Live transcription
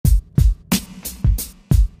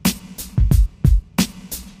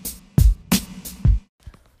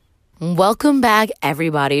Welcome back,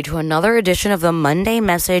 everybody, to another edition of the Monday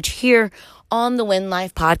Message here on the Win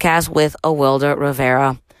Life podcast with Awilda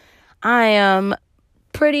Rivera. I am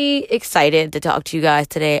pretty excited to talk to you guys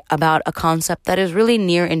today about a concept that is really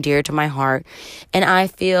near and dear to my heart. And I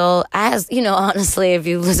feel, honestly, if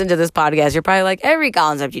you listen to this podcast, you're probably like, every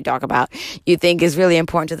concept you talk about, you think is really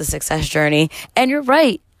important to the success journey. And you're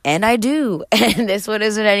right. And I do. And this one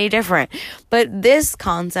isn't any different. But this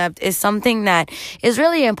concept is something that is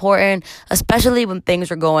really important, especially when things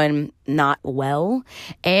are going not well.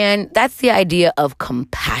 And that's the idea of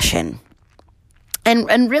compassion.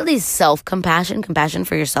 And really self-compassion, compassion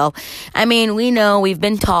for yourself. I mean, we know, we've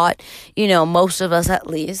been taught, most of us at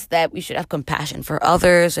least, that we should have compassion for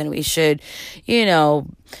others and we should,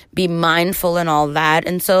 be mindful and all that.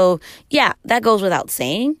 And so, yeah, that goes without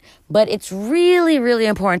saying, but it's really, really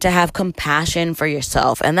important to have compassion for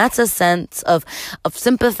yourself. And that's a sense of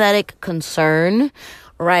sympathetic concern,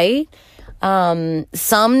 right?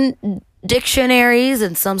 Some dictionaries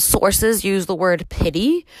and some sources use the word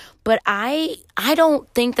pity, but I don't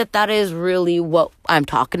think that is really what I'm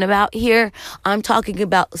talking about here. I'm talking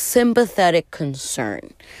about sympathetic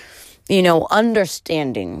concern,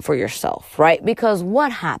 understanding for yourself, right? Because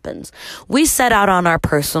what happens? We set out on our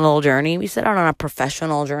personal journey, we set out on our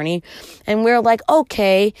professional journey, and we're like,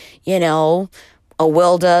 okay,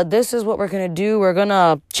 Awilda, this is what we're going to do. We're going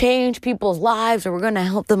to change people's lives, or we're going to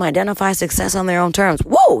help them identify success on their own terms.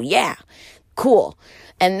 Whoa, yeah, cool.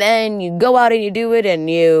 And then you go out and you do it and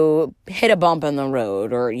you hit a bump in the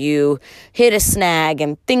road, or you hit a snag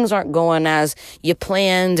and things aren't going as you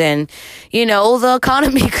planned, and, the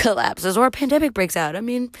economy collapses or a pandemic breaks out. I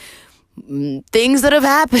mean, things that have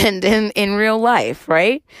happened in real life,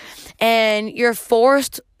 right? And you're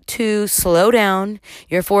forced to slow down,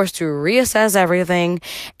 you're forced to reassess everything,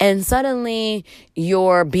 and suddenly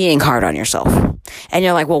you're being hard on yourself. And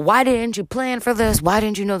you're like, well, why didn't you plan for this? Why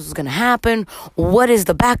didn't you know this was going to happen? What is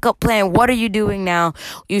the backup plan? What are you doing now?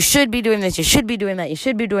 You should be doing this. You should be doing that. You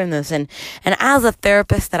should be doing this. And as a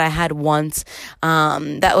therapist that I had once,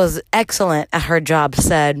 that was excellent at her job,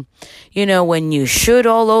 said, when you should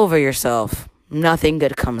all over yourself, nothing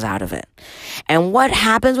good comes out of it. And what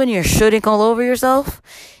happens when you're shooting all over yourself?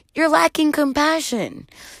 You're lacking compassion.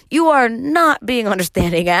 You are not being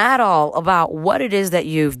understanding at all about what it is that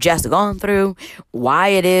you've just gone through, why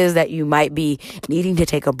it is that you might be needing to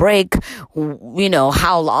take a break,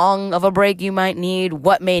 how long of a break you might need,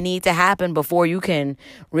 what may need to happen before you can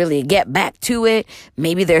really get back to it.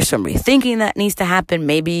 Maybe there's some rethinking that needs to happen.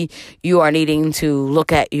 Maybe you are needing to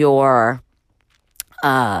look at your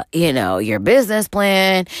business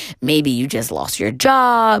plan. Maybe you just lost your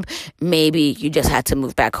job. Maybe you just had to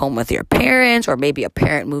move back home with your parents, or maybe a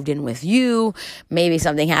parent moved in with you. Maybe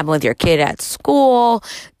something happened with your kid at school.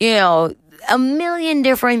 A million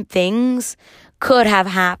different things could have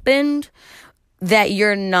happened that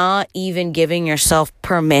you're not even giving yourself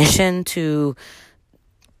permission to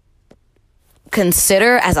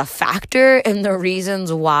consider as a factor in the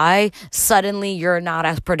reasons why suddenly you're not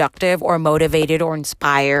as productive or motivated or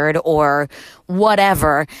inspired or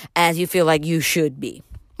whatever as you feel like you should be,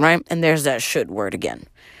 right? And there's that should word again.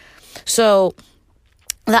 So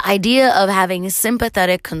the idea of having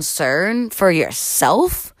sympathetic concern for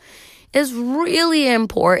yourself is really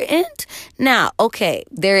important. Now, okay,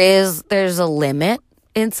 there's a limit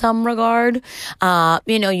in some regard.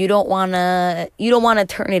 You don't want to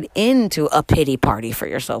turn it into a pity party for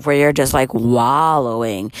yourself where you're just like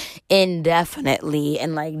wallowing indefinitely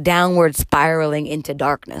and like downward spiraling into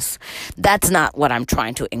darkness. That's not what I'm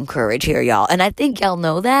trying to encourage here, y'all. And I think y'all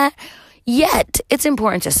know that. Yet, it's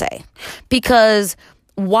important to say, because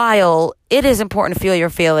while it is important to feel your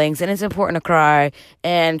feelings and it's important to cry,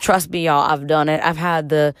 and trust me, y'all, I've done it. I've had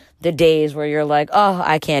the days where you're like, oh,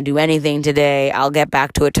 I can't do anything today. I'll get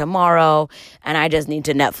back to it tomorrow. And I just need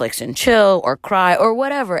to Netflix and chill or cry or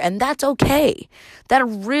whatever. And that's okay. That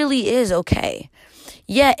really is okay.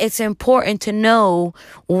 Yet it's important to know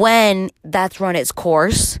when that's run its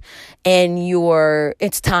course and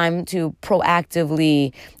it's time to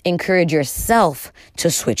proactively encourage yourself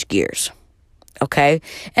to switch gears. Okay.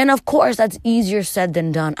 And of course, that's easier said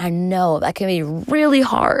than done. I know that can be really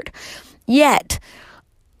hard. Yet,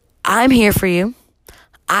 I'm here for you.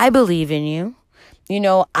 I believe in you.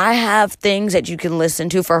 I have things that you can listen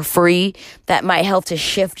to for free that might help to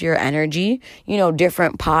shift your energy.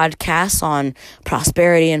 Different podcasts on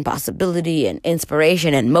prosperity and possibility and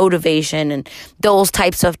inspiration and motivation and those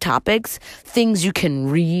types of topics. Things you can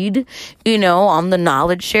read, on the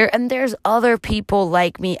knowledge share. And there's other people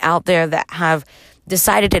like me out there that have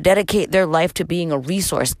decided to dedicate their life to being a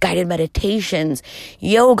resource, guided meditations,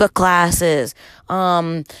 yoga classes,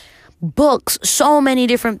 books, so many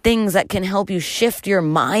different things that can help you shift your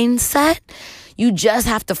mindset. You just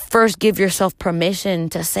have to first give yourself permission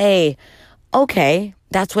to say, okay,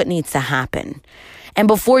 that's what needs to happen. And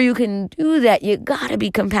before you can do that, you gotta be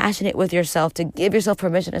compassionate with yourself to give yourself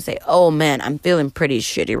permission to say, oh man, I'm feeling pretty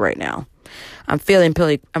shitty right now. I'm feeling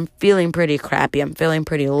pretty crappy. I'm feeling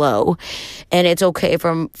pretty low. And it's okay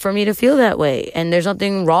for me to feel that way. And there's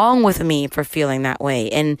nothing wrong with me for feeling that way.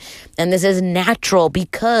 And this is natural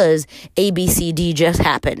because ABCD just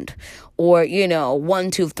happened. Or,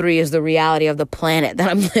 1, 2, 3 is the reality of the planet that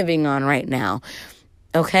I'm living on right now.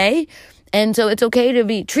 Okay? And so it's okay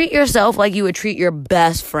to treat yourself like you would treat your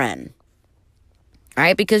best friend. All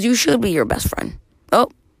right? Because you should be your best friend. Oh,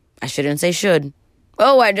 I shouldn't say should.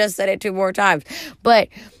 Oh, I just said it 2 more times. But,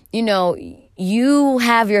 you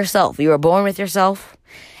have yourself. You were born with yourself,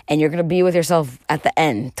 and you're going to be with yourself at the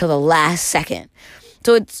end till the last second.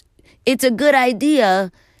 So it's a good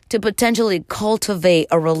idea to potentially cultivate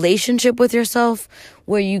a relationship with yourself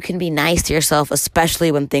where you can be nice to yourself,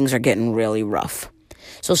 especially when things are getting really rough.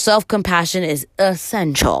 So self-compassion is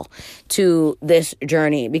essential to this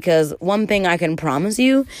journey, because one thing I can promise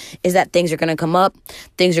you is that things are going to come up,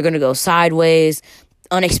 things are going to go sideways,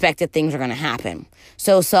 unexpected things are going to happen.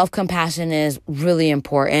 So self-compassion is really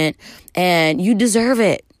important, and you deserve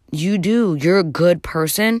it. You do. You're a good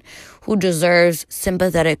person who deserves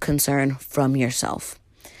sympathetic concern from yourself.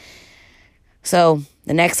 So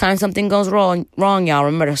the next time something goes wrong, y'all,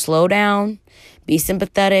 remember to slow down, be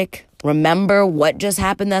sympathetic. Remember what just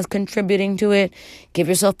happened that's contributing to it. Give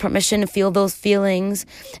yourself permission to feel those feelings.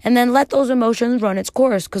 And then let those emotions run its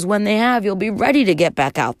course. Because when they have, you'll be ready to get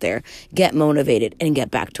back out there, get motivated, and get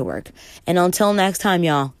back to work. And until next time,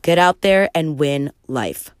 y'all, get out there and win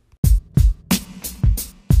life.